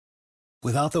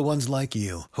Without the ones like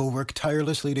you, who work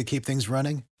tirelessly to keep things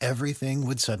running, everything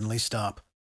would suddenly stop.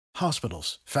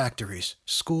 Hospitals, factories,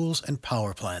 schools, and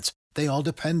power plants, they all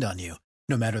depend on you.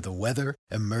 No matter the weather,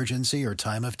 emergency, or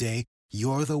time of day,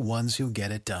 you're the ones who get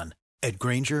it done. At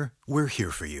Grainger, we're here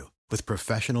for you with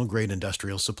professional-grade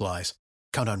industrial supplies.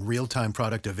 Count on real-time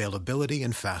product availability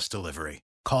and fast delivery.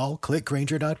 Call,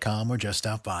 clickgrainger.com, or just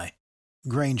stop by.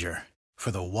 Grainger, for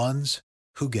the ones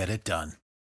who get it done.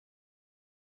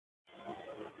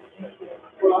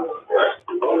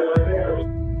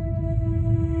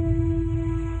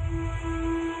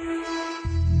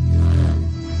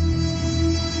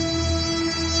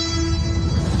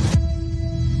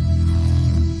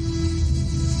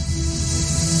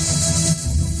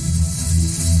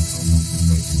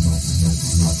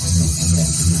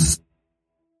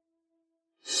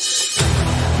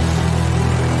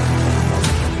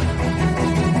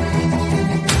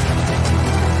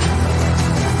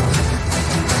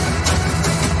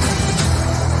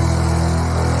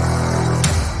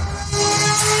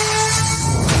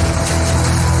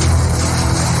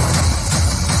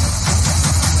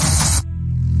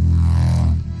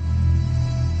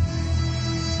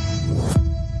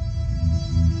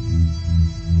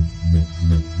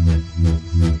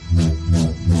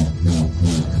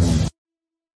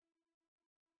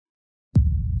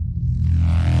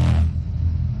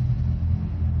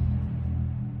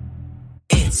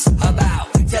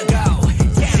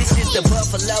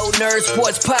 Nerd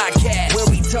Sports Podcast, where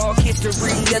we talk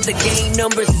history of the game,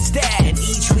 numbers and stats. And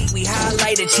each week we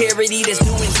highlight a charity that's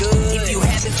doing good. If you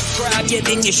haven't subscribed yet,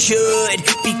 then you should,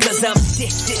 because I'm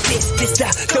this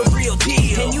the real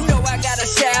deal. And you know I gotta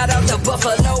shout out the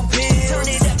Buffalo Bills. Turn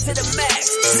it up to the max,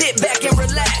 sit back and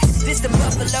relax. This the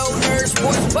Buffalo Nerd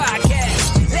Sports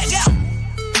Podcast. Let's go.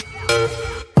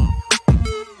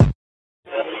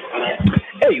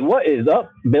 Hey, what is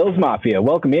up, Bills Mafia?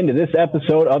 Welcome into this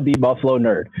episode of the Buffalo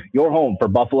Nerd, your home for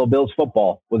Buffalo Bills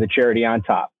football with a charity on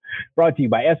top. Brought to you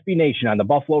by SB Nation on the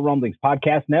Buffalo Rumblings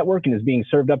Podcast Network and is being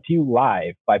served up to you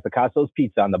live by Picasso's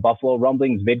Pizza on the Buffalo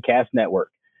Rumblings Vidcast Network.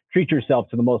 Treat yourself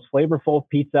to the most flavorful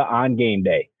pizza on game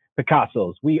day.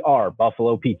 Picasso's, we are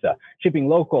Buffalo Pizza. Shipping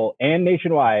local and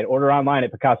nationwide. Order online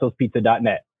at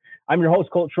picassospizza.net. I'm your host,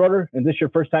 Colt Schroeder, and this is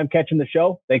your first time catching the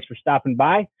show. Thanks for stopping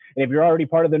by. And if you're already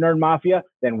part of the Nerd Mafia,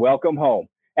 then welcome home.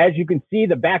 As you can see,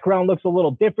 the background looks a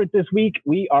little different this week.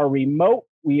 We are remote.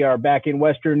 We are back in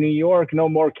Western New York. No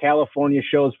more California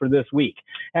shows for this week.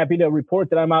 Happy to report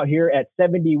that I'm out here at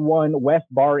 71 West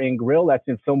Bar and Grill. That's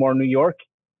in Fillmore, New York.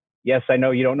 Yes, I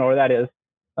know you don't know where that is.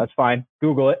 That's fine.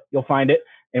 Google it. You'll find it.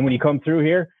 And when you come through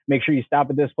here, make sure you stop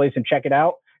at this place and check it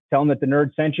out. Tell them that the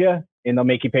Nerd sent you, and they'll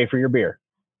make you pay for your beer.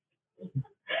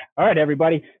 All right,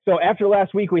 everybody. So after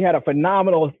last week, we had a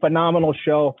phenomenal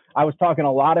show. I was talking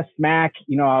a lot of smack.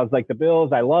 You know, I was like, the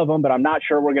Bills, I love them, but I'm not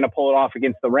sure we're going to pull it off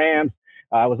against the Rams.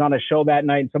 I was on a show that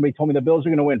night, and somebody told me the Bills are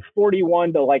going to win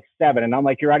 41-7. And I'm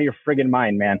like, you're out of your friggin'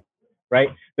 mind, man. Right?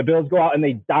 The Bills go out and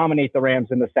they dominate the Rams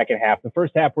in the second half. The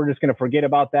first half, we're just going to forget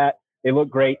about that. They look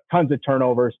great. Tons of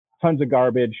turnovers, tons of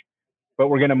garbage, but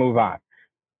we're going to move on.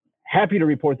 Happy to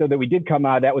report, though, that we did come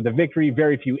out of that with a victory,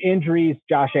 very few injuries.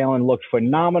 Josh Allen looked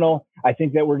phenomenal. I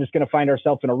think that we're just going to find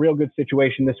ourselves in a real good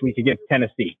situation this week against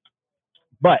Tennessee.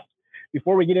 But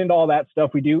before we get into all that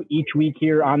stuff we do each week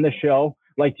here on the show,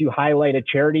 like to highlight a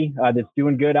charity that's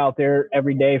doing good out there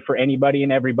every day for anybody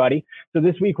and everybody. So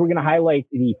this week, we're going to highlight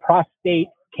the Prostate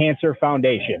Cancer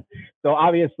Foundation. So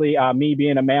obviously, me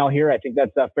being a male here, I think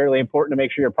that's fairly important to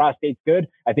make sure your prostate's good.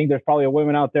 I think there's probably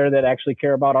women out there that actually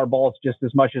care about our balls just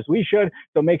as much as we should.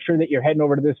 So make sure that you're heading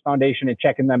over to this foundation and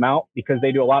checking them out, because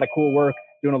they do a lot of cool work,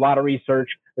 doing a lot of research.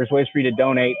 There's ways for you to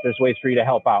donate. There's ways for you to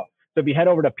help out. So if you head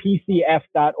over to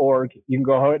pcf.org, you can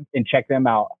go ahead and check them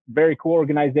out. Very cool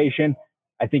organization.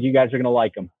 I think you guys are going to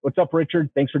like them. What's up, Richard?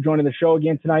 Thanks for joining the show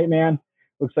again tonight, man.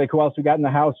 Looks like who else we got in the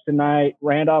house tonight?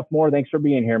 Randolph Moore, thanks for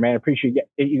being here, man. Appreciate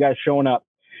you guys showing up.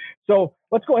 So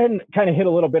let's go ahead and kind of hit a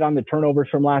little bit on the turnovers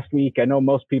from last week. I know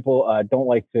most people don't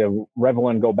like to revel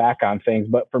and go back on things,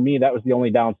 but for me, that was the only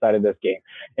downside of this game.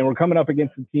 And we're coming up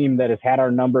against a team that has had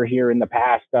our number here in the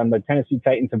past. The Tennessee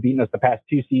Titans have beaten us the past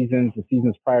two seasons, the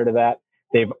seasons prior to that.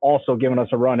 They've also given us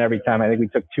a run every time. I think we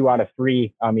took 2 out of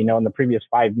 3. In the previous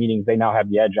 5 meetings, they now have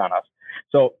the edge on us.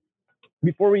 So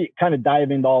before we kind of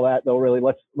dive into all that, though, really,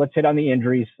 let's hit on the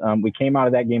injuries. We came out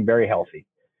of that game very healthy.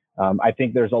 I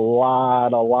think there's a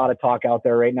lot of talk out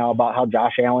there right now about how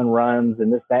Josh Allen runs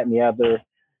and this, that, and the other.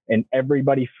 And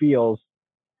everybody feels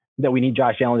that we need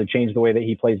Josh Allen to change the way that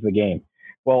he plays the game.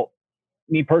 Well,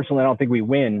 me personally, I don't think we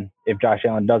win if Josh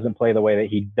Allen doesn't play the way that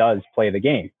he does play the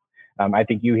game. I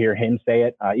think you hear him say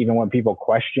it, even when people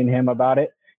question him about it.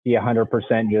 he 100%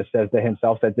 just says to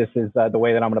himself that this is the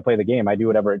way that I'm going to play the game. I do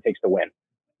whatever it takes to win,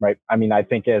 right? I mean, I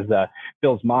think as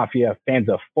Bills Mafia fans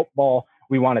of football,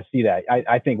 we want to see that.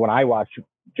 I think when I watch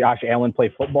Josh Allen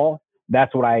play football,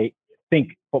 that's what I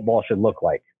think football should look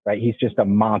like, right? He's just a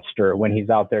monster when he's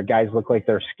out there. Guys look like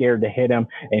they're scared to hit him,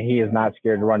 and he is not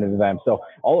scared to run into them. So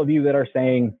all of you that are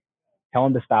saying, tell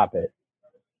him to stop it.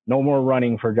 No more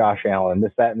running for Josh Allen,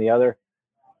 this, that, and the other.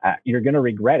 You're going to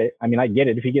regret it. I mean, I get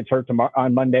it. If he gets hurt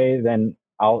on Monday, then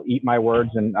I'll eat my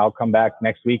words and I'll come back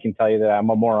next week and tell you that I'm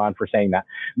a moron for saying that.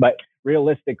 But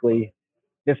realistically,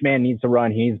 this man needs to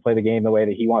run. He needs to play the game the way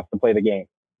that he wants to play the game,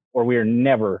 or we are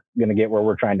never going to get where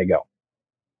we're trying to go.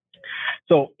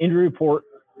 So injury report,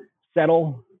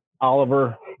 Settle,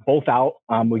 Oliver, both out.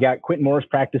 We got Quentin Morris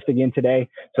practiced again today,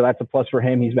 so that's a plus for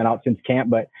him. He's been out since camp.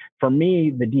 But for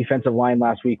me, the defensive line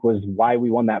last week was why we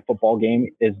won that football game,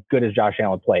 as good as Josh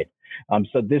Allen played.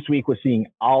 So this week was seeing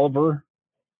Oliver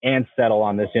and Settle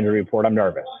on this injury report. I'm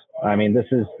nervous. I mean, this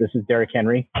is Derrick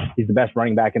Henry. He's the best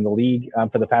running back in the league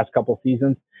for the past couple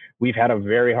seasons. We've had a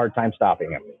very hard time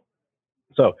stopping him.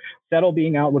 So Settle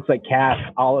being out, looks like calf.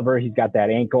 Oliver, he's got that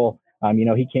ankle.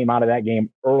 He came out of that game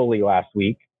early last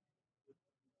week.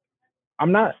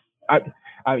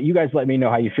 You guys let me know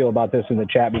how you feel about this in the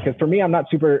chat, because for me, I'm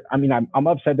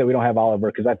upset that we don't have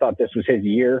Oliver, because I thought this was his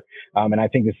year. And I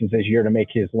think this is his year to make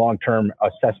his long-term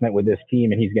assessment with this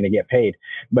team, and he's going to get paid.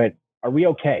 But are we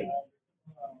okay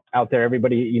out there?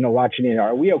 Everybody, watching it,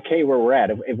 are we okay where we're at?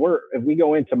 If we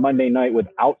go into Monday night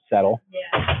without Settle,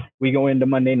 we go into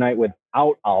Monday night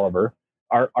without Oliver,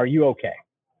 are you okay?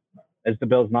 As the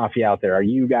Bills Mafia out there, are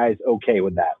you guys okay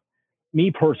with that? Me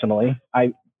personally,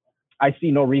 I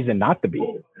see no reason not to be.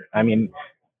 I mean,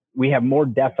 we have more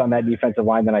depth on that defensive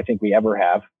line than I think we ever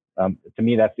have. To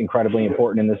me, that's incredibly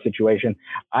important in this situation.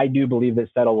 I do believe that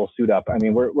Settle will suit up. I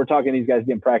mean, we're talking these guys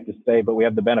didn't practice today, but we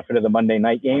have the benefit of the Monday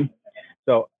night game.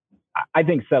 So I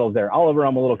think Settle's there. Oliver,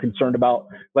 I'm a little concerned about.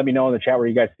 Let me know in the chat where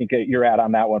you guys think you're at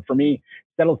on that one. For me,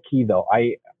 Settle's key, though.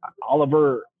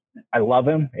 Oliver, I love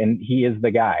him, and he is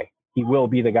the guy. He will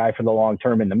be the guy for the long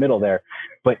term in the middle there.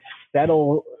 But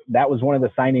Settle, that was one of the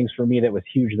signings for me that was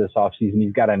huge this offseason.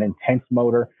 He's got an intense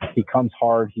motor. He comes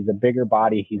hard. He's a bigger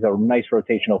body. He's a nice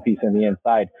rotational piece in the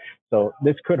inside. So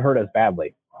this could hurt us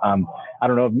badly. I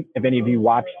don't know if any of you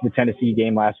watched the Tennessee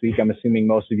game last week. I'm assuming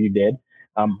most of you did.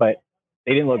 But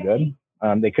they didn't look good.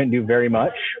 They couldn't do very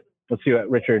much. Let's see what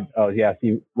Richard. Oh, yeah.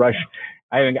 See, Rush.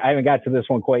 I haven't got to this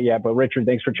one quite yet, but Richard,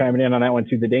 thanks for chiming in on that one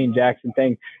too. The Dane Jackson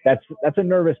thing, that's a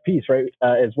nervous piece, right?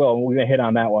 As well. And we're going to hit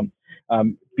on that one.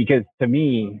 Because to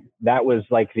me, that was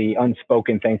like the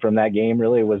unspoken thing from that game,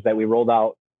 really, was that we rolled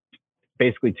out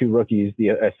basically two rookies,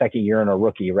 a second year and a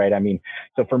rookie, right? I mean,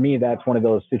 so for me, that's one of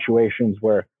those situations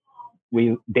where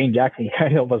Dane Jackson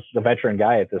kind of was the veteran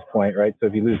guy at this point, right? So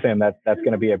if you lose him, that's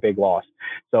going to be a big loss.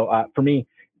 So for me,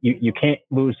 you can't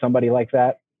lose somebody like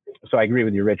that. So I agree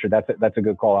with you, Richard. That's a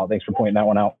good call out. Thanks for pointing that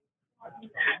one out.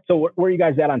 So where are you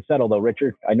guys at on Settle, though,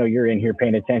 Richard? I know you're in here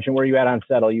paying attention. Where are you at on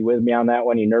Settle? You with me on that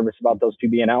one? You nervous about those two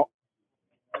being out?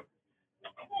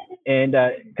 And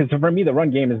because for me, the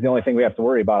run game is the only thing we have to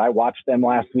worry about. I watched them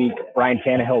last week. Brian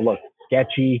Tannehill looked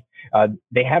sketchy.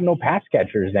 They have no pass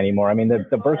catchers anymore. I mean,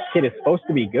 the Burks kid is supposed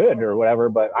to be good or whatever,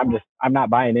 but I'm not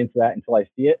buying into that until I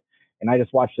see it. And I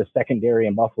just watched the secondary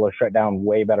in Buffalo shut down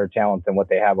way better talent than what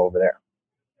they have over there.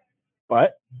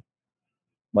 But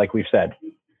like we've said,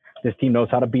 this team knows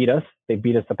how to beat us. They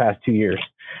beat us the past 2 years.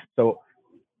 So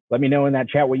let me know in that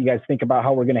chat what you guys think about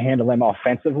how we're going to handle them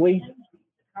offensively.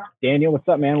 Daniel, what's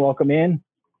up, man? Welcome in.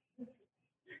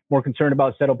 More concerned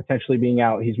about Settle potentially being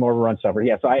out. He's more of a run stopper.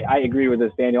 Yeah, so I agree with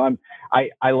this, Daniel.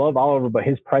 I love Oliver, but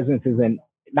his presence isn't,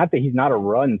 not that he's not a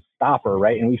run stopper,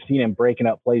 right? And we've seen him breaking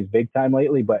up plays big time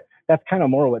lately, but that's kind of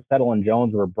more what Settle and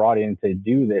Jones were brought in to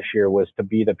do this year, was to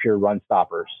be the pure run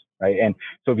stoppers, right? And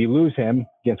so if you lose him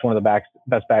against one of the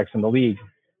best backs in the league,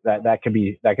 that could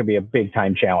be a big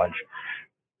time challenge.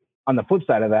 On the flip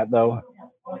side of that, though,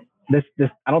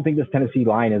 I don't think this Tennessee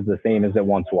line is the same as it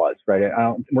once was, right?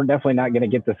 We're definitely not going to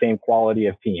get the same quality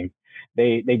of team.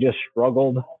 They just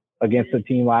struggled against the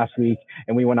team last week,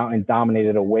 and we went out and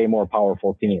dominated a way more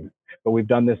powerful team. But we've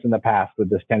done this in the past with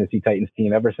this Tennessee Titans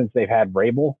team ever since they've had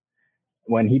Vrabel.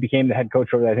 When he became the head coach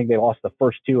over there, I think they lost the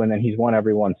first two, and then he's won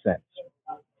every one since.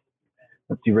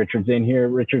 Let's see, Richard's in here.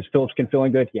 Phillips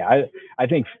feeling good. Yeah, I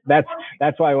think that's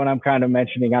why when I'm kind of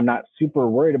mentioning I'm not super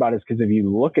worried about it, is because if you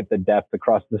look at the depth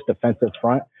across this defensive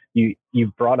front, you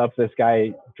brought up this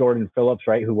guy, Jordan Phillips,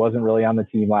 right, who wasn't really on the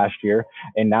team last year,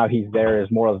 and now he's there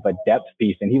as more of a depth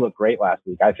piece, and he looked great last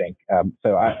week, I think.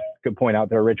 Good point out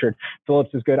there, Richard.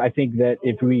 Phillips is good. I think that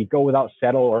if we go without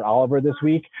Settle or Oliver this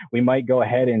week, we might go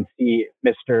ahead and see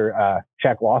Mr.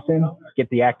 Chuck Lawson get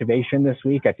the activation this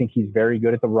week. I think he's very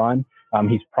good at the run.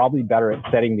 He's probably better at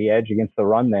setting the edge against the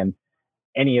run than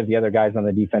any of the other guys on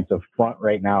the defensive front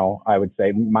right now, I would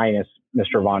say, minus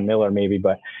Mr. Von Miller maybe,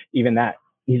 but even that,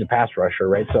 he's a pass rusher,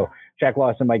 right? So Jack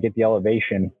Lawson might get the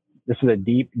elevation. This is a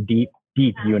deep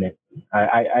unit.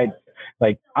 I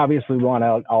like, obviously we want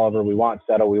Oliver, we want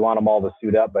Settle, we want them all to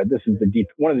suit up, but this is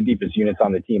one of the deepest units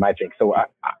on the team, I think. So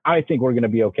I think we're going to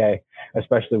be okay,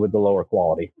 especially with the lower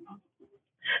quality.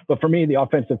 But for me, the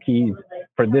offensive keys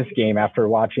for this game, after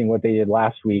watching what they did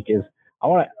last week, is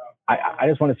I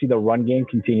just want to see the run game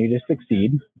continue to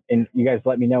succeed. And you guys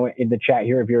let me know in the chat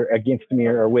here if you're against me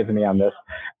or with me on this.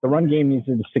 The run game needs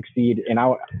to succeed, and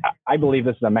I believe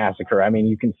this is a massacre. I mean,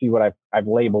 you can see what I've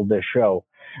labeled this show.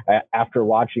 After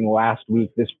watching last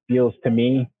week, this feels to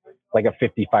me like a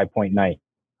 55-point night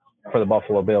for the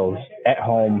Buffalo Bills at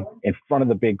home in front of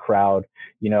the big crowd.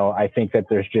 I think that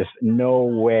there's just no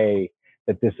way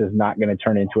that this is not going to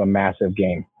turn into a massive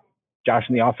game. Josh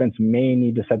and the offense may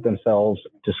need to set themselves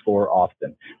to score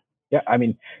often. Yeah, I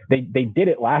mean, they did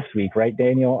it last week, right,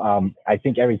 Daniel? I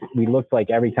think we looked like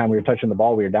every time we were touching the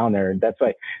ball, we were down there. That's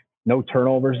why no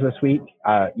turnovers this week.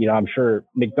 I'm sure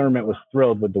McDermott was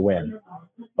thrilled with the win.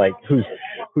 Like, who's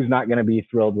not going to be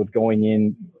thrilled with going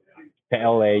in to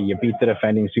LA? You beat the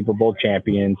defending Super Bowl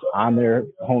champions on their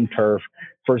home turf,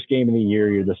 first game of the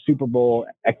year. You're the Super Bowl.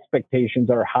 Expectations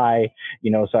are high.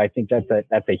 So I think that's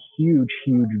a huge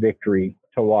victory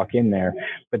to walk in there.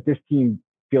 But this team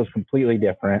feels completely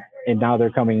different, and now they're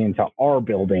coming into our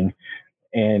building,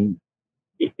 and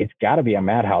it's got to be a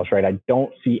madhouse, right? I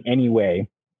don't see any way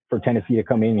for Tennessee to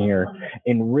come in here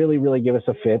and really, really give us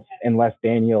a fit unless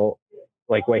Daniel,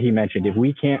 like what he mentioned, if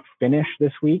we can't finish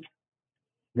this week,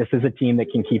 this is a team that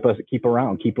can keep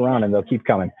around, and they'll keep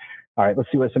coming. All right, let's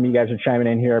see what some of you guys are chiming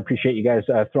in here. I appreciate you guys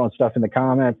throwing stuff in the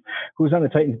comments. Who's on the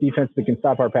Titans defense that can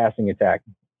stop our passing attack?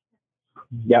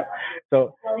 Yep.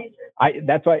 So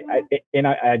that's why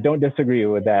I don't disagree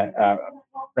with that,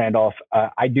 Randolph.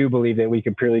 I do believe that we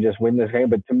could purely just win this game,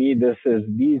 but to me,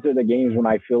 these are the games when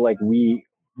I feel like we're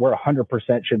 100%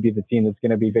 should be the team that's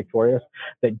going to be victorious.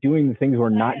 That doing the things we're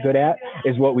not good at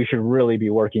is what we should really be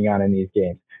working on in these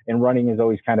games. And running has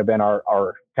always kind of been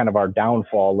our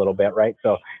downfall a little bit, right?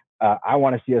 So I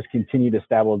want to see us continue to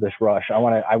establish this rush. I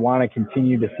want to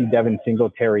continue to see Devin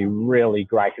Singletary really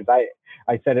grind, because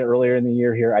I said it earlier in the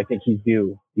year here. I think he's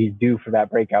due. He's due for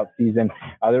that breakout season.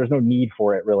 There was no need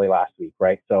for it really last week,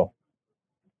 right? So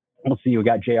we'll see. We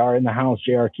got JR in the house.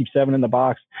 JR, keep 7 in the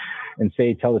box and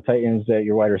tell the Titans that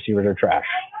your wide receivers are trash.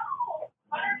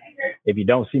 If you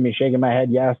don't see me shaking my head,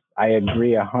 yes, I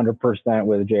agree 100%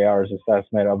 with JR's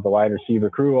assessment of the wide receiver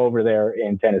crew over there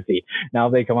in Tennessee. Now,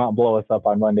 if they come out and blow us up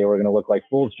on Monday, we're going to look like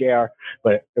fools, JR,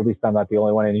 but at least I'm not the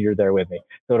only one, and you're there with me.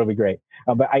 So it'll be great.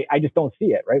 But I just don't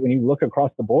see it, right? When you look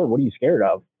across the board, what are you scared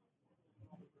of?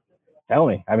 Tell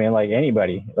me. I mean, like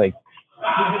anybody, like,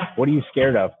 what are you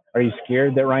scared of? Are you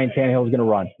scared that Ryan Tannehill is going to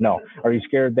run? No. Are you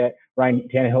scared that Ryan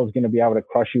Tannehill is going to be able to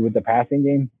crush you with the passing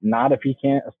game? Not if he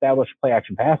can't establish play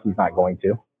action pass. He's not going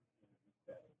to.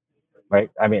 Right?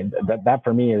 I mean, that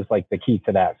for me is like the key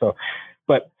to that. So,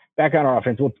 but back on our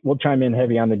offense, we'll chime in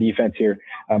heavy on the defense here.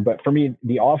 But for me,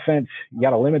 the offense, you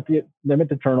got to limit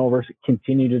the turnovers,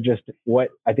 continue to just what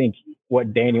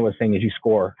Daniel was saying is you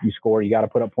score, you got to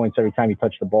put up points every time you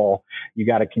touch the ball. You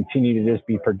got to continue to just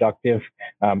be productive.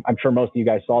 I'm sure most of you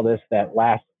guys saw this,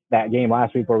 that game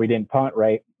last week where we didn't punt,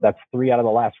 right? That's 3 out of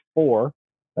the last 4.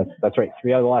 That's right.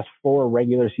 3 out of the last 4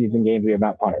 regular season games we have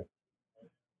not punted.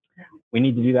 We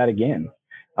need to do that again.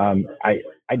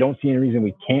 I don't see any reason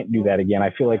we can't do that again.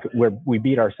 I feel like we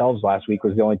beat ourselves last week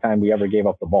was the only time we ever gave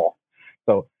up the ball.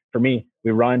 So for me,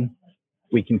 we run,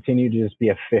 we continue to just be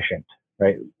efficient,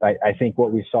 right? I think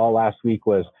what we saw last week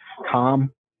was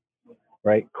calm,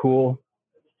 right? Cool,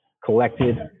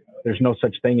 collected. There's no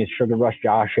such thing as Sugar Rush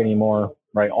Josh anymore,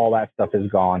 right? All that stuff is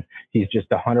gone. He's just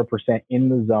 100% in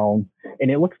the zone,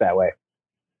 and it looks that way.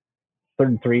 3rd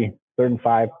and 3. 3rd and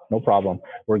 5, no problem.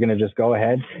 We're going to just go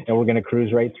ahead and we're going to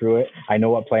cruise right through it. I know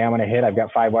what play I'm going to hit. I've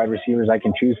got 5 wide receivers I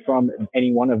can choose from.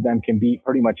 Any one of them can beat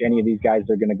pretty much any of these guys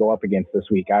they're going to go up against this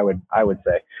week, I would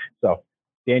say. So,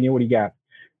 Daniel, what do you got?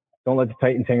 Don't let the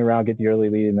Titans hang around, get the early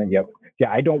lead, and then,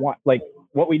 I don't want, like,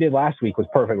 what we did last week was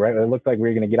perfect, right? It looked like we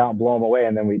were going to get out and blow them away,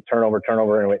 and then we turn over,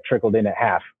 and it trickled in at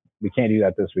half. We can't do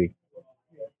that this week.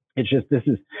 It's just, this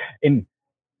is,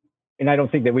 and I don't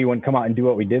think that we wouldn't come out and do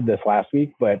what we did this last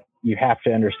week, but you have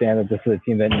to understand that this is a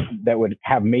team that would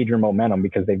have major momentum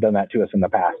because they've done that to us in the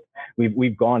past.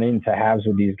 We've gone into halves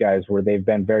with these guys where they've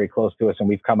been very close to us, and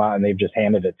we've come out and they've just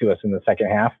handed it to us in the second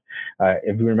half.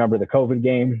 If you remember the COVID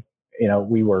game,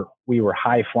 we were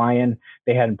high flying.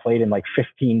 They hadn't played in like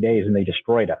 15 days, and they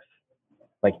destroyed us,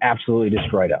 like absolutely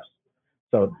destroyed us.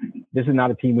 So this is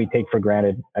not a team we take for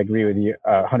granted. I agree with you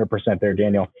 100% there,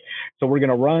 Daniel. So we're going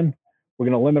to run. We're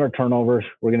going to limit our turnovers.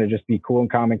 We're going to just be cool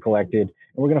and calm and collected,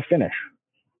 and we're going to finish.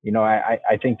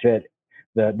 I think that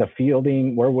the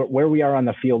fielding, where we are on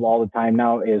the field all the time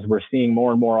now, is we're seeing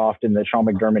more and more often that Sean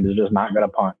McDermott is just not going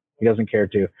to punt. He doesn't care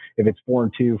to. If it's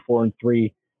 4-2,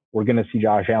 4-3, we're going to see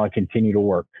Josh Allen continue to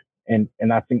work, and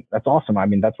that's awesome. I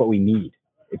mean, that's what we need.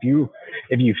 If you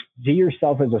see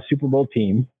yourself as a Super Bowl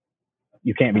team,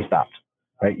 you can't be stopped,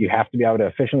 right? You have to be able to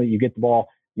efficiently. You get the ball.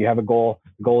 You have a goal.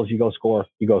 The goal is you go score.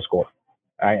 You go score.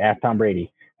 I asked Tom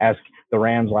Brady, ask the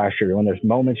Rams last year. When there's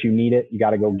moments you need it, you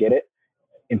got to go get it.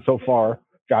 And so far,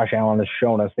 Josh Allen has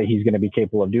shown us that he's going to be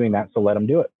capable of doing that. So let him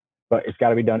do it. But it's got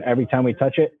to be done every time we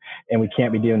touch it, and we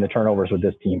can't be doing the turnovers with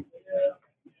this team.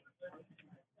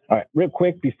 All right, real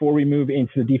quick before we move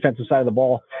into the defensive side of the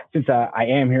ball, since I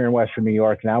am here in Western New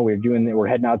York now, we're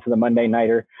heading out to the Monday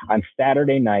Nighter on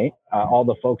Saturday night. All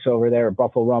the folks over there at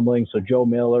Buffalo Rumblings, so Joe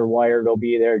Miller, Wired will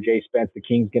be there, Jay Spence, the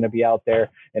King's going to be out there,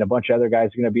 and a bunch of other guys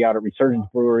are going to be out at Resurgence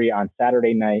Brewery on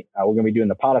Saturday night. We're going to be doing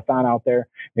the Potathon out there.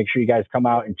 Make sure you guys come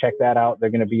out and check that out. They're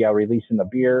going to be releasing the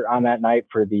beer on that night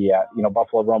for the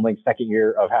Buffalo Rumblings second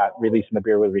year of releasing the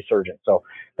beer with Resurgence. So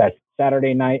that's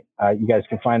Saturday night. You guys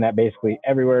can find that basically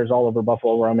everywhere. It's all over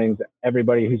Buffalo Rumblings.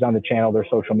 Everybody who's on the channel, their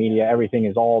social media, everything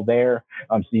is all there.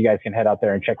 So you guys can head out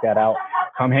there and check that out.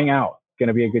 Come hang out. It's going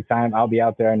to be a good time. I'll be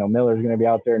out there. I know Miller's going to be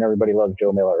out there, and everybody loves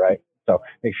Joe Miller, right? So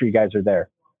make sure you guys are there.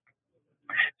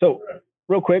 So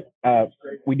real quick,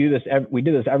 we do this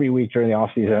every week during the off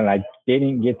season, and I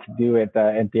didn't get to do it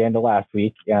at the end of last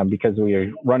week because we were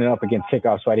running up against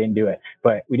kickoff, so I didn't do it.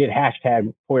 But we did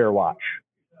hashtag Poyer Watch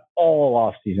all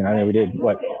off season. I mean, we did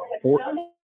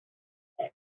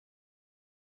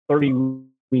 30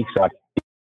 weeks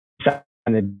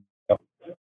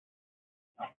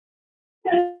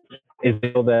is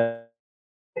that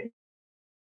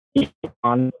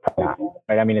on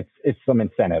right? I mean, it's some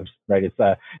incentives, right? It's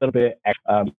a little bit,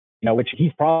 which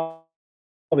he's probably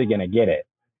going to get it.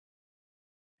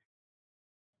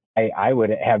 I would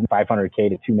have 500K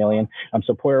to 2 million.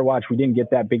 So Poyer Watch, we didn't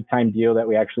get that big time deal that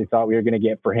we actually thought we were going to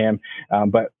get for him.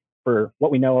 But for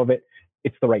what we know of it,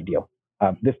 it's the right deal.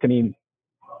 This to me,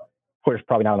 Poyer's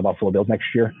probably not on the Buffalo Bills next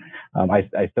year.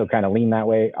 I still kind of lean that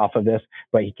way off of this,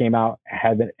 but he came out,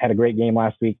 had a great game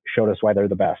last week, showed us why they're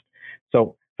the best.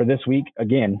 So for this week,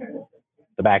 again,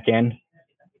 the back end,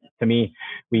 to me,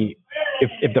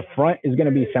 if the front is going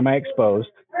to be semi-exposed,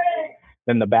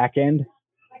 then the back end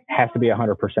has to be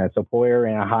 100%. So Poyer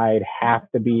and Hyde have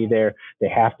to be there. They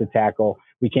have to tackle.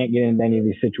 We can't get into any of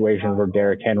these situations where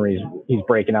Derrick Henry's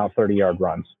breaking out 30-yard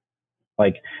runs.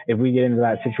 Like, if we get into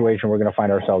that situation, we're going to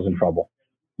find ourselves in trouble,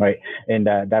 right? And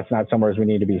that's not somewhere we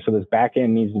need to be. So this back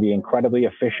end needs to be incredibly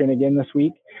efficient again this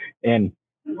week. And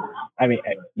I mean,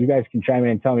 you guys can chime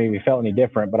in and tell me if we felt any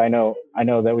different, but I know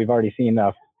that we've already seen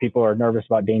people are nervous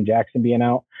about Dane Jackson being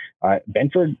out.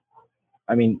 Benford,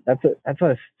 I mean, that's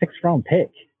a 6th-round pick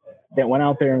that went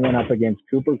out there and went up against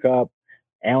Cooper Kupp,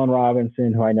 Allen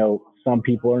Robinson, who I know some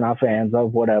people are not fans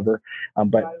of, whatever.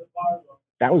 But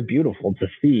that was beautiful to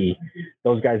see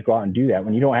those guys go out and do that.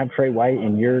 When you don't have Trey White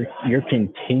and you're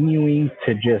continuing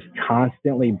to just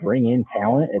constantly bring in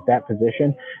talent at that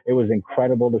position, it was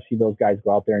incredible to see those guys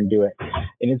go out there and do it.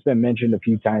 And it's been mentioned a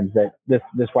few times that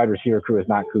this wide receiver crew is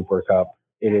not Cooper Kupp.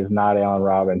 It is not Allen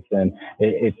Robinson.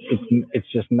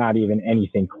 It's just not even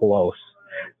anything close.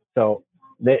 So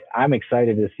I'm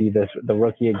excited to see the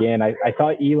rookie again. I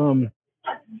thought Elam,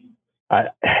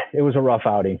 it was a rough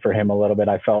outing for him a little bit.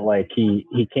 I felt like he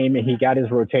came in, he got his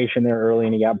rotation there early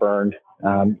and he got burned,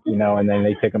 and then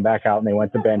they took him back out and they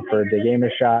went to Benford. They gave him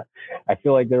a shot. I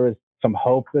feel like there was some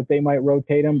hope that they might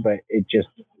rotate him, but it just,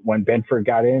 when Benford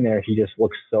got in there, he just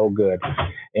looked so good.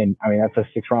 And I mean, that's a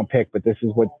 6th-round pick, but this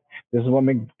is what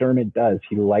McDermott does.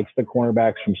 He likes the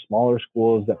cornerbacks from smaller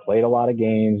schools that played a lot of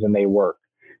games and they work.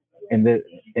 And this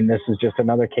is just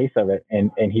another case of it.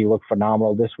 And he looked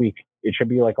phenomenal this week. It should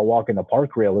be like a walk in the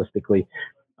park, realistically.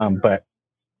 But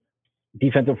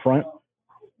defensive front,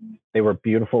 they were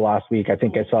beautiful last week. I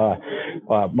think I saw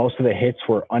most of the hits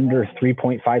were under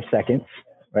 3.5 seconds.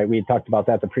 Right? We had talked about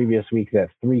that the previous week, that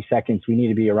 3 seconds, we need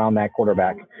to be around that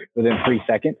quarterback within 3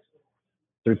 seconds.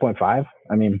 3.5.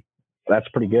 I mean, That's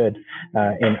pretty good.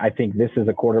 And I think this is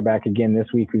a quarterback again this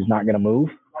week who's not going to move.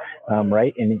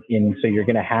 Right. And so you're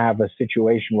going to have a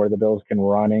situation where the Bills can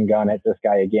run and gun at this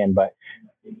guy again, but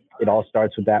it all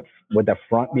starts with the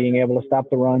front being able to stop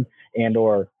the run, and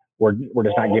or we're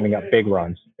just not giving up big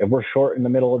runs. If we're short in the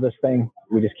middle of this thing,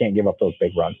 we just can't give up those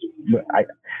big runs.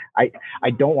 I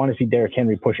don't want to see Derrick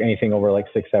Henry push anything over like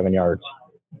 6-7 yards.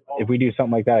 If we do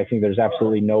something like that, I think there's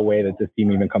absolutely no way that this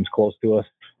team even comes close to us.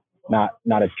 Not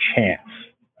a chance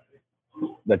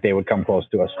that they would come close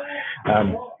to us.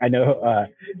 I know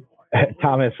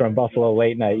Thomas from Buffalo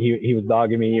Late Night, he was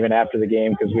dogging me even after the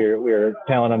game because we were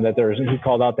telling him that he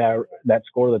called out that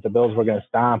score that the Bills were going to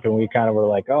stomp, and we kind of were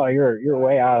like, oh, you're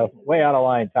way out of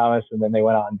line, Thomas, and then they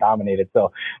went out and dominated.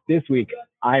 So this week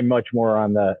I'm much more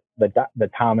on the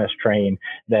Thomas train,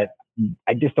 that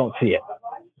I just don't see it.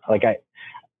 Like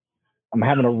I'm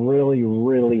having a really,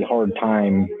 really hard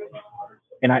time.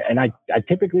 And I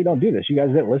typically don't do this. You guys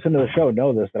that listen to the show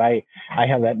know this, that I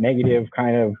have that negative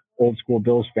kind of old school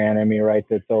Bills fan in me, right?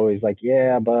 That's always like,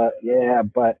 yeah, but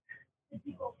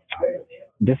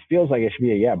this feels like it should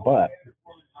be a but,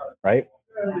 right?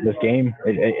 This game,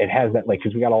 it has that, like,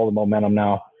 because we got all the momentum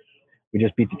now. We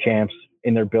just beat the champs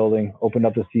in their building, opened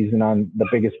up the season on the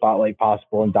biggest spotlight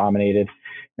possible and dominated.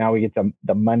 Now we get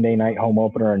the Monday night home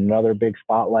opener, another big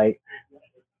spotlight.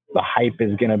 The hype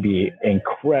is going to be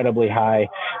incredibly high.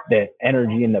 The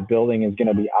energy in the building is going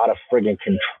to be out of friggin'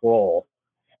 control,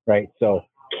 right? So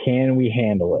can we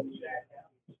handle it?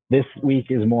 This week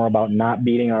is more about not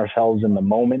beating ourselves in the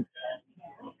moment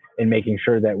and making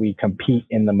sure that we compete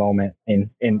in the moment and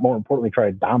more importantly, try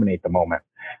to dominate the moment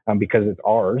because it's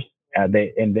ours.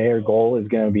 And their goal is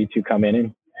going to be to come in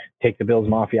and take the Bills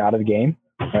Mafia out of the game,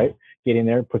 right? Get in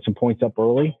there, put some points up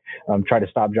early, try to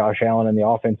stop Josh Allen in the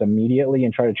offense immediately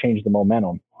and try to change the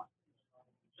momentum.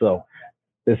 So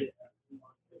this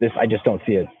I just don't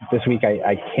see it. This week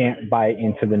I can't buy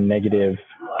into the negative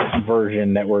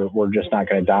version that we're just not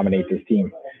going to dominate this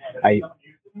team. I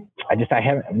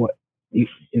haven't,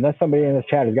 unless somebody in this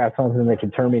chat has got something that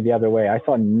can turn me the other way. I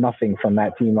saw nothing from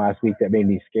that team last week that made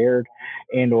me scared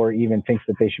and or even thinks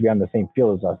that they should be on the same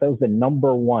field as us. That was the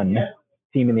number one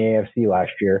team in the AFC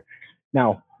last year.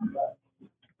 Now,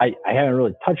 I haven't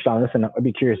really touched on this, and I'd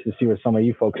be curious to see what some of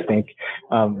you folks think.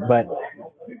 But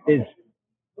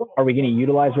are we going to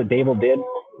utilize what Daboll did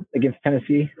against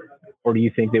Tennessee, or do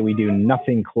you think that we do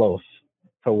nothing close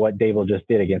to what Daboll just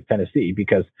did against Tennessee?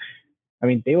 Because, I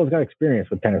mean, Daboll's got experience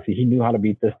with Tennessee. He knew how to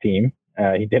beat this team.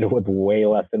 He did it with way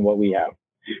less than what we have.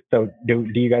 So do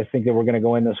you guys think that we're going to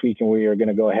go in this week and we are going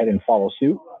to go ahead and follow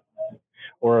suit?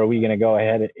 Or are we going to go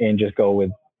ahead and just go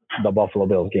with the Buffalo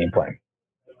Bills game plan?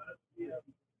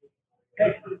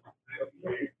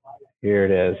 Here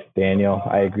it is, Daniel.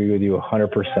 I agree with you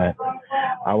 100%.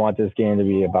 I want this game to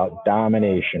be about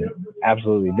domination.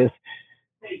 Absolutely.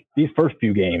 These first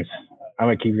few games, I'm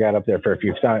going to keep that up there for a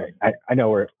few. I know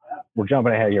we're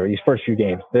jumping ahead here. These first few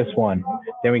games, this one,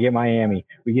 then we get Miami.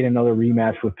 We get another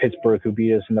rematch with Pittsburgh, who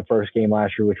beat us in the first game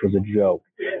last year, which was a joke.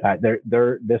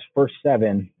 This first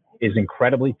 7 is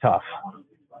incredibly tough.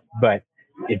 But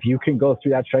if you can go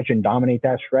through that stretch and dominate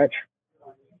that stretch,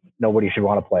 nobody should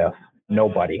want to play us.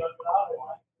 Nobody.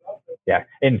 Yeah.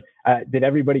 And did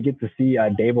everybody get to see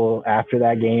Daboll after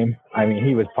that game? I mean,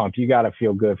 he was pumped. You got to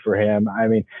feel good for him. I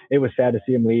mean, it was sad to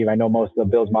see him leave. I know most of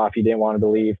the Bills Mafia didn't want him to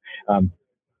leave.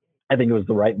 I think it was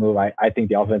the right move. I think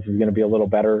the offense is going to be a little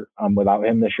better without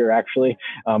him this year, actually.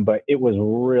 But it was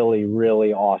really,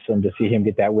 really awesome to see him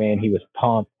get that win. He was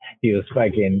pumped. He was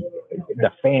fucking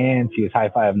the fans. He was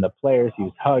high-fiving the players. He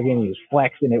was hugging. He was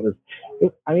flexing.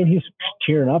 I mean, he's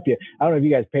cheering up. I don't know if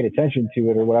you guys paid attention to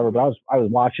it or whatever, but I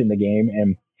was watching the game,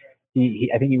 and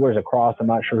I think he wears a cross. I'm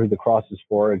not sure who the cross is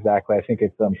for exactly. I think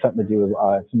it's something to do with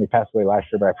somebody passed away last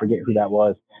year, but I forget who that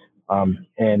was.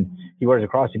 And he wears a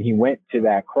cross, and he went to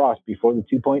that cross before the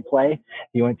 2-point play.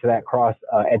 He went to that cross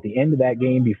at the end of that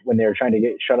game when they were trying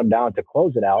to shut him down to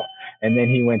close it out. And then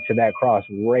he went to that cross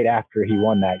right after he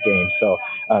won that game. So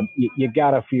you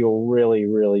got to feel really,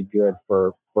 really good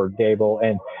for Daboll.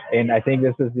 And I think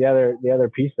this is the other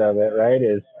piece of it, right,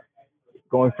 is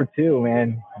going for 2,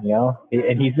 man. You know,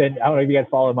 and he's been, I don't know if you guys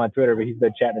follow him on Twitter, but he's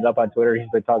been chatting it up on Twitter. He's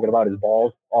been talking about his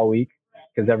balls all week,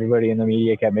 because everybody in the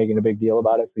media kept making a big deal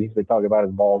about it. So he's been talking about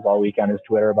his balls all week on his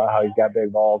Twitter, about how he's got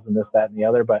big balls and this, that, and the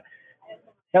other. But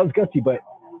that was gutsy. But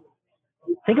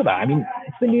think about it. I mean,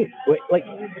 it's the new, like,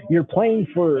 you're playing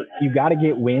for, you got to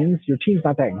get wins. Your team's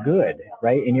not that good,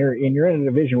 right? And you're in a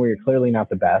division where you're clearly not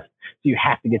the best. So you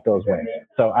have to get those wins.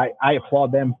 So I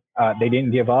applaud them. They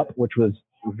didn't give up, which was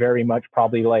very much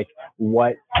probably like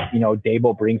what,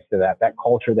 Daboll brings to that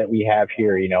culture that we have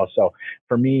here, So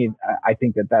for me, I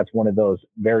think that that's one of those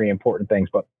very important things.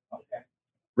 But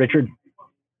Richard?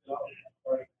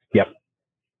 Yep.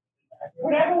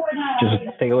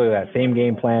 Just take a look at that same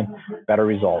game plan, better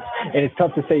results. And it's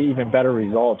tough to say even better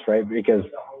results, right? Because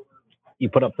you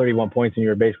put up 31 points and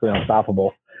you're basically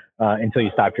unstoppable until you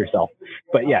stopped yourself.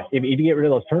 But yeah, if you get rid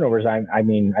of those turnovers,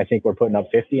 I think we're putting up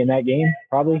 50 in that game,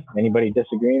 probably. Anybody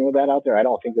disagreeing with that out there? I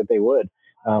don't think that they would.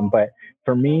 But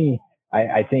for me,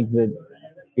 I think that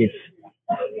it's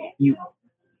you.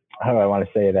 How do I want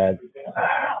to say that?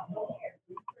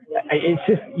 It's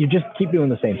just, you just keep doing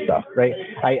the same stuff, right?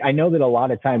 I know that a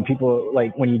lot of time people,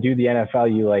 like, when you do the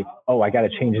NFL, you like, oh, I got to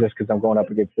change this because I'm going up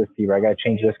against this team, or I got to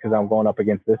change this because I'm going up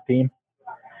against this team.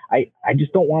 I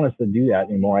just don't want us to do that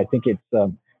anymore. I think it's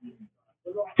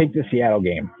take the Seattle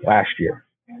game last year,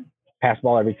 pass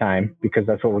ball every time because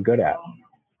that's what we're good at,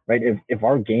 right? If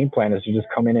our game plan is to just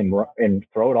come in and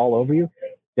throw it all over you,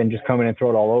 then just come in and throw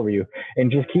it all over you, and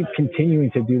just keep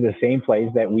continuing to do the same plays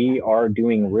that we are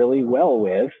doing really well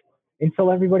with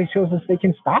until everybody shows us they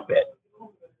can stop it.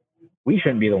 We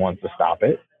shouldn't be the ones to stop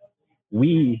it.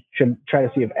 We should try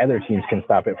to see if other teams can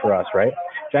stop it for us, right?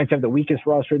 Giants have the weakest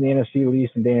roster in the NFC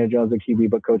East, and Daniel Jones at QB,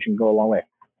 but coaching go a long way.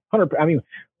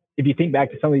 If you think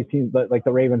back to some of these teams, like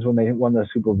the Ravens when they won the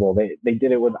Super Bowl, they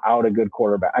did it without a good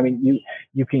quarterback.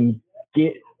 You can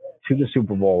get to the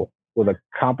Super Bowl with a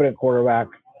competent quarterback,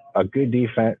 a good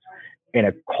defense, and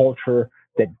a culture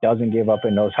that doesn't give up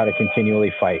and knows how to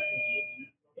continually fight.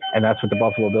 And that's what the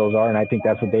Buffalo Bills are, and I think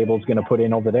that's what Daboll's going to put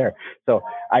in over there. So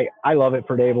I love it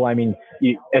for Daboll.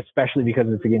 Especially because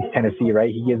it's against Tennessee,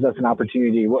 right? He gives us an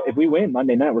opportunity. Well, if we win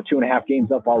Monday night, we're 2.5 games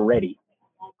up already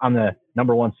on the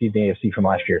number 1 seed in the AFC from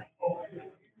last year.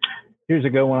 Here's a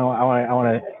good one. I want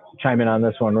to chime in on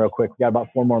this one real quick. We got about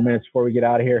 4 more minutes before we get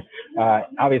out of here.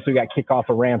 Obviously, we got kickoff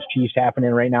of Rams Chiefs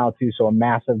happening right now too, so a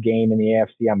massive game in the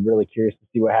AFC. I'm really curious to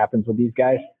see what happens with these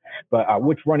guys. But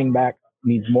which running back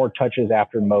needs more touches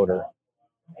after Motor?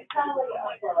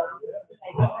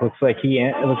 Looks like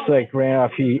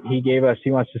Randolph, he gave us,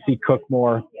 he wants to see Cook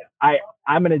more.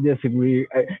 I'm going to disagree.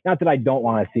 Not that I don't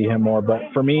want to see him more, but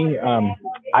for me,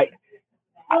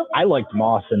 I liked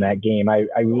Moss in that game. I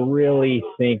really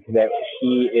think that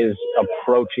he is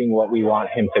approaching what we want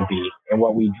him to be and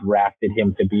what we drafted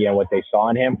him to be and what they saw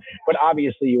in him. But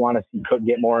obviously you want to see Cook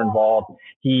get more involved.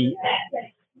 He's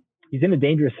in a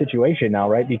dangerous situation now,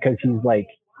 right? Because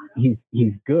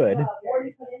he's good,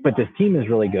 but this team is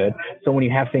really good. So when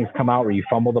you have things come out where you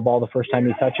fumble the ball the first time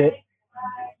you touch it,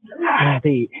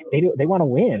 they want to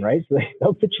win, right? So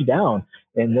they'll put you down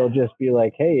and they'll just be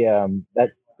like, hey,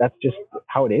 that's just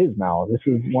how it is now. This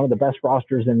is one of the best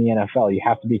rosters in the NFL. You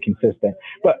have to be consistent.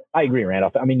 But I agree,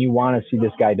 Randolph. You want to see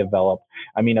this guy develop.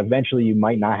 Eventually you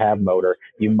might not have Motor.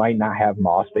 You might not have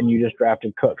Moss, but you just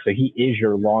drafted Cook. So he is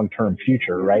your long-term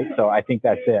future, right? So I think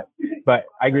that's it. But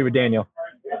I agree with Daniel.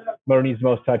 Motor needs the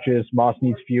most touches. Moss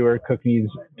needs fewer. Cook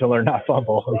needs to learn not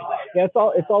fumble. Yeah, it's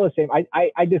all the same.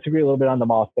 I disagree a little bit on the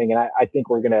Moss thing, and I think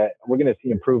we're gonna see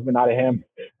improvement out of him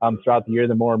throughout the year.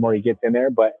 The more and more he gets in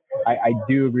there, but I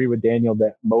do agree with Daniel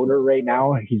that Motor right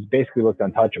now, he's basically looked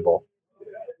untouchable.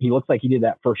 He looks like he did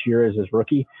that first year as his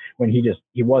rookie when he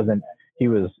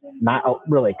was not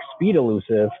really speed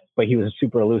elusive, but he was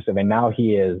super elusive, and now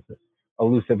he is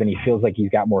elusive and he feels like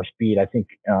he's got more speed. I think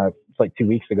it's like 2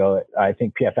 weeks ago, I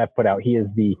think PFF put out he is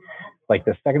the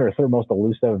second or third most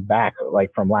elusive back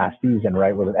from last season,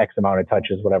 right? With an X amount of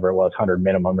touches, whatever it was, 100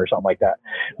 minimum or something like that.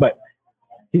 But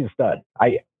he's a stud.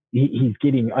 He's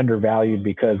getting undervalued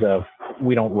because of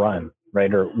we don't run,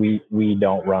 right? Or we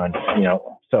don't run,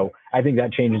 So I think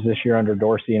that changes this year under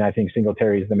Dorsey, and I think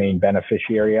Singletary is the main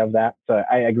beneficiary of that. So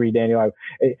I agree, Daniel.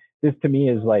 This to me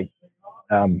is like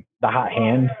the hot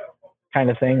hand kind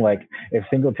of thing. Like if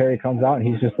Singletary comes out and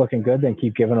he's just looking good, then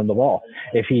keep giving him the ball.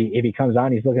 If he comes out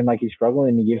and he's looking like he's struggling,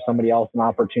 and you give somebody else an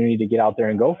opportunity to get out there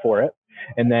and go for it.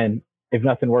 And then if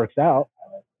nothing works out,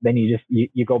 then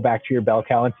you go back to your bell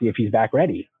cow and see if he's back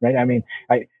ready, right?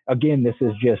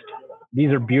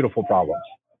 These are beautiful problems,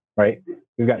 right?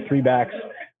 We've got 3 backs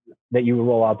that you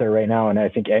roll out there right now, and I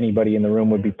think anybody in the room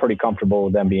would be pretty comfortable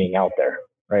with them being out there,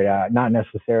 right? Not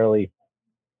necessarily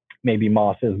maybe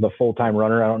Moss is the full-time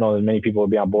runner. I don't know that many people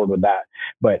would be on board with that,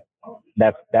 but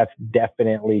that's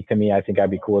definitely, to me, I think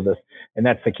I'd be cool with this. And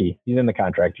that's the key. He's in the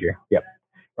contract year. Yep.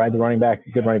 Ride the running back,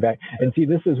 good running back. And see,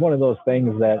 this is one of those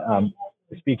things that,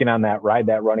 speaking on that, ride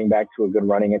that running back to a good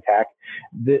running attack.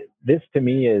 This to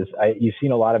me is, you've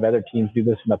seen a lot of other teams do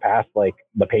this in the past, like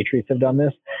the Patriots have done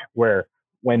this, where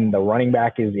when the running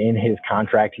back is in his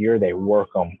contract year, they work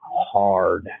them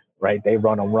hard. right? They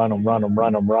run them,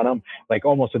 like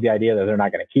almost with the idea that they're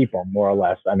not going to keep them, more or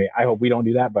less. I mean, I hope we don't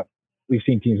do that, but we've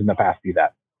seen teams in the past do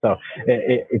that. So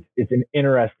it's an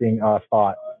interesting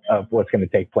thought of what's going to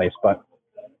take place. But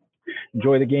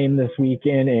enjoy the game this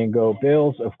weekend and go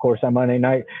Bills, of course, on Monday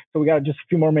night. So we got just a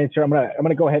few more minutes here. I'm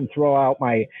gonna go ahead and throw out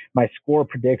my score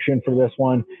prediction for this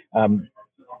one.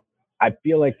 I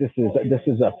feel like this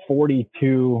is a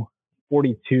 42-7,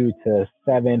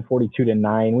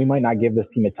 42-9. We might not give this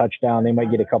team a touchdown. They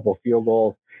might get a couple of field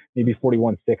goals, maybe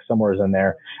 41-6 somewhere in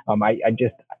there. I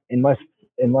just unless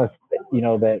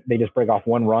that they just break off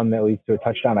one run that leads to a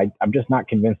touchdown, I'm just not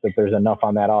convinced that there's enough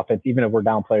on that offense, even if we're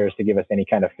down players, to give us any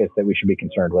kind of fits that we should be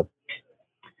concerned with.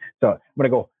 So I'm going to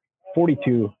go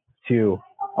 42 to,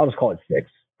 I'll just call it 6.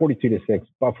 42-6,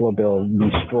 Buffalo Bills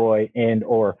destroy and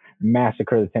or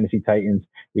massacre the Tennessee Titans.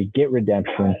 We get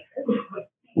redemption.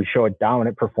 We show a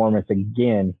dominant performance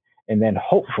again, and then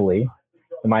hopefully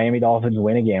the Miami Dolphins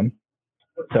win again.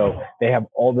 So they have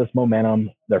all this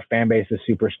momentum. Their fan base is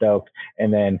super stoked,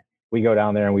 and then we go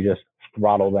down there and we just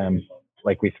throttle them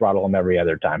like we throttle them every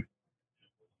other time.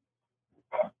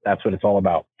 That's what it's all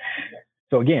about.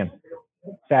 So again,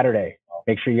 Saturday,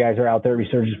 make sure you guys are out there at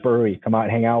Resurgence Brewery. Come out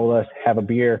and hang out with us, have a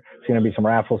beer. It's going to be some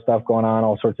raffle stuff going on,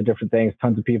 all sorts of different things.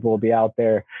 Tons of people will be out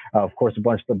there. Of course, a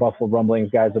bunch of the Buffalo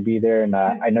Rumblings guys will be there. And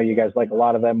I know you guys like a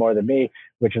lot of them more than me,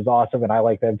 which is awesome. And I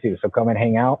like them too. So come and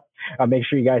hang out. Make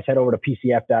sure you guys head over to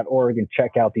pcf.org and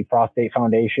check out the Prostate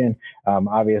Foundation.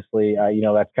 Obviously,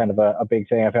 that's kind of a big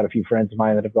thing. I've had a few friends of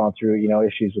mine that have gone through,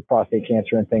 issues with prostate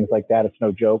cancer and things like that. It's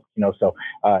no joke, so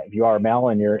if you are a male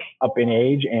and you're up in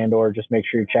age and or just make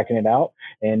sure you're checking it out.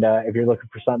 And if you're looking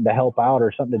for something to help out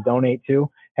or something to donate to,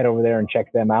 head over there and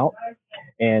check them out.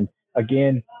 And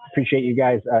again, appreciate you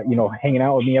guys, hanging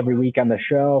out with me every week on the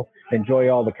show. Enjoy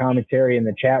all the commentary in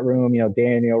the chat room.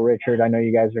 Daniel, Richard, I know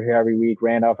you guys are here every week.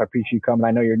 Randolph, I appreciate you coming.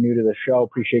 I know you're new to the show.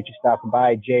 Appreciate you stopping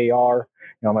by. JR,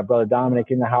 my brother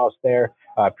Dominic in the house there.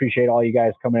 Appreciate all you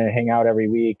guys coming in and hang out every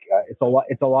week. It's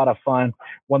a lot of fun.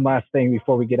 One last thing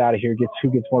before we get out of here,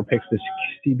 who gets more picks, the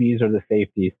CBs or the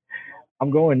safeties? I'm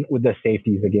going with the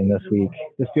safeties again this week.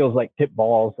 This feels like tip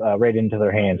balls right into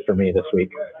their hands for me this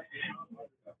week.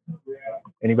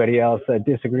 Anybody else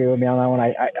disagree with me on that one?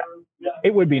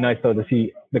 It would be nice though to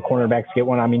see the cornerbacks get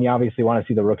one. I mean, you obviously want to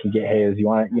see the rookie get his. You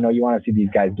want to see these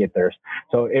guys get theirs.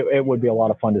 So it would be a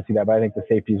lot of fun to see that. But I think the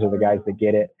safeties are the guys that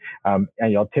get it. And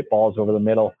tip balls over the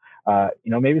middle.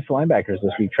 Maybe it's the linebackers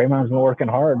this week. Tremaine, has been working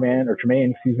hard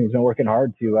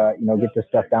to get this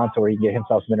stuff down to where he can get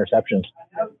himself some interceptions.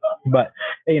 But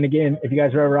hey, and again, if you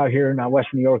guys are ever out here in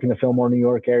Western New York, in the Fillmore, New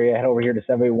York area, head over here to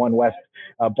 781 West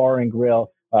Bar and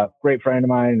Grill. Great friend of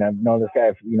mine. I've known this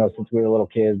guy, since we were little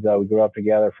kids. We grew up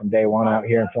together from day one out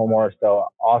here in Fillmore. So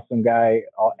awesome guy.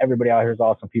 Everybody out here is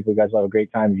awesome people. You guys will have a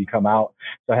great time if you come out.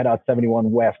 So head out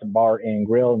 71 West Bar and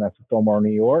Grill, and that's in Fillmore,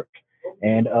 New York.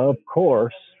 And of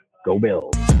course, go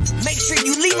Bills. Make sure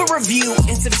you leave a review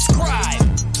and subscribe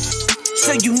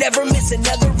so you never miss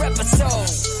another episode.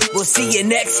 We'll see you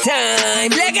next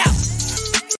time. Leg out.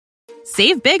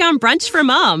 Save big on brunch for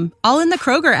mom, all in the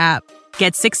Kroger app.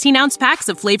 Get 16-ounce packs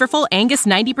of flavorful Angus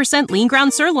 90% lean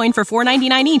ground sirloin for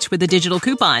 $4.99 each with a digital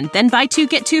coupon. Then buy 2,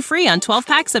 get 2 free on 12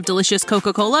 packs of delicious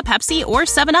Coca-Cola, Pepsi, or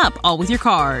 7-Up, all with your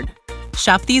card.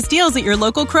 Shop these deals at your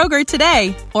local Kroger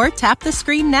today, or tap the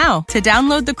screen now to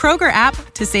download the Kroger app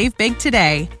to save big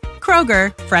today.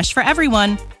 Kroger, fresh for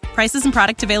everyone. Prices and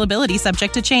product availability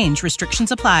subject to change.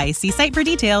 Restrictions apply. See site for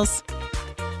details.